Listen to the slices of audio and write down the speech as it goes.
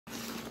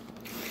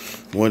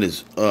What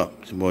is up?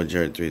 It's your boy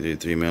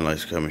Jared333, man. Like,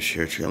 comment,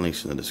 share,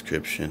 links in the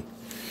description.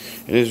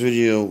 In this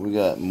video, we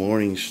got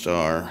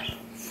Morningstar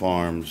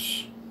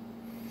Farms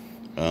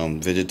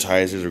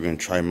veggitizers. We're going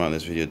to try them out in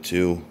this video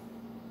too.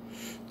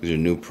 These are a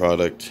new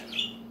product.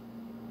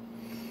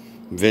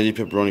 Veggie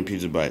pepperoni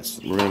pizza bites.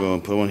 We're going to go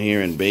and put one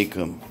here and bake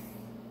them.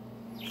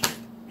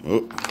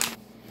 Oh.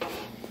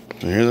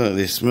 So here's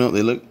they smell.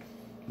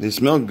 They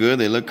smell good.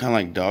 They look kind of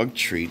like dog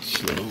treats.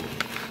 So.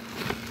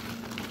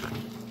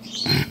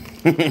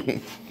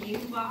 You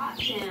bought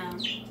them.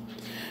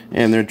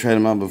 And they're tried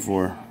them out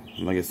before.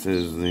 Like it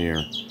says,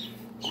 they're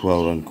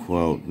quote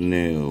unquote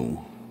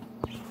new.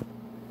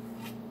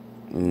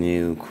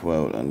 New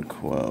quote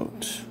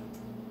unquote.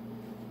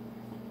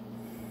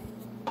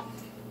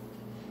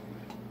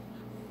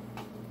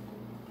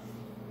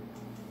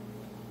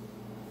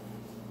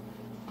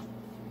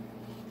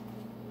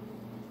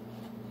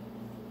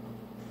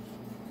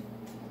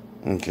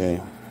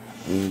 Okay.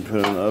 You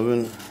put it in the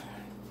oven.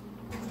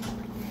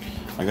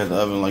 I got the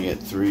oven like at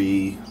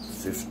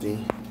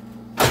 350.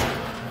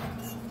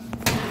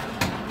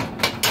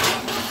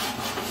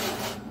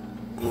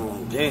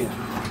 Okay.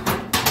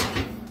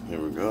 Here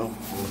we go.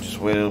 We'll just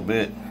wait a little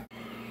bit.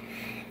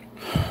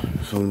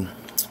 So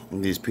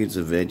these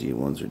pizza veggie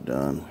ones are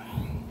done.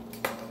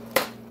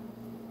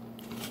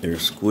 They're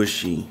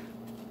squishy.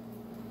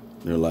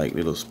 They're like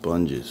little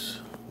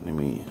sponges. Let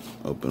me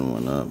open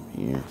one up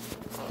here.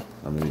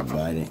 I'm gonna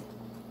bite it.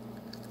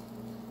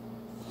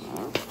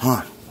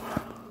 Huh.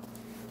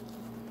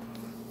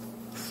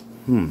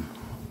 Let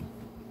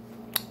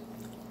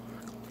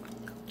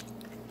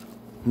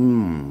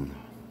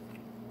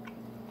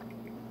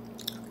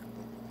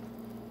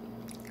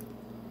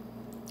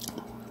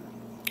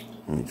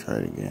me try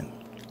it again.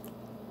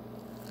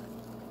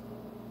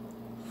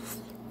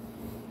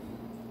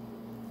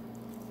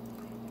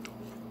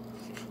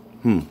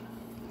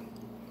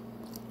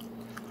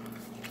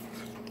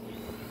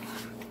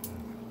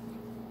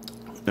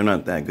 They're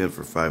not that good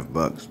for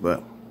 $5,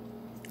 but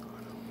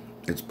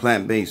it's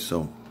plant-based,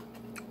 so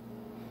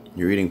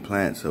you're eating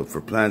plants. So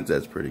for plants,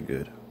 that's pretty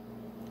good.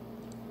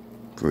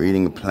 For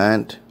eating a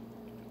plant,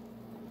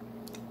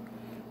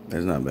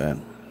 that's not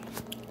bad.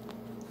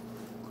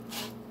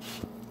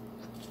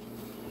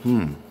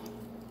 Kind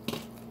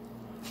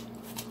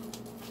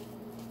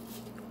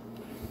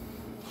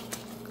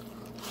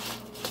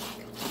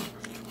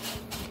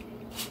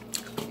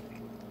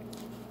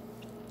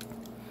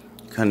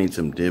of need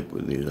some dip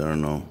with these. I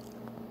don't know.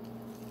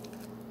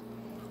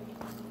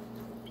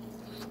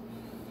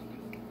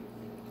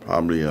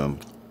 Probably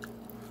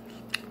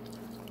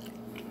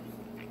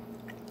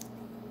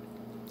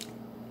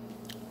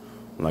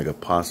like a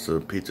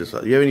pasta pizza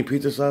sauce. You have any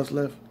pizza sauce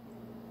left?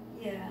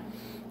 Yeah.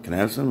 Can I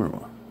have some or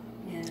what?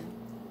 Yeah.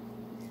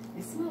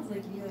 It smells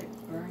like you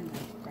burned the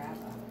crap out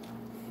of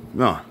it.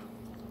 No.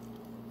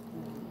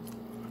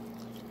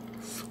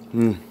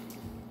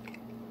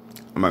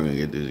 I'm not gonna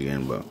get this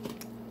again, but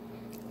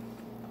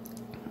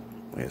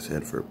like I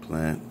said, for a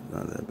plant,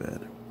 not that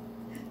bad.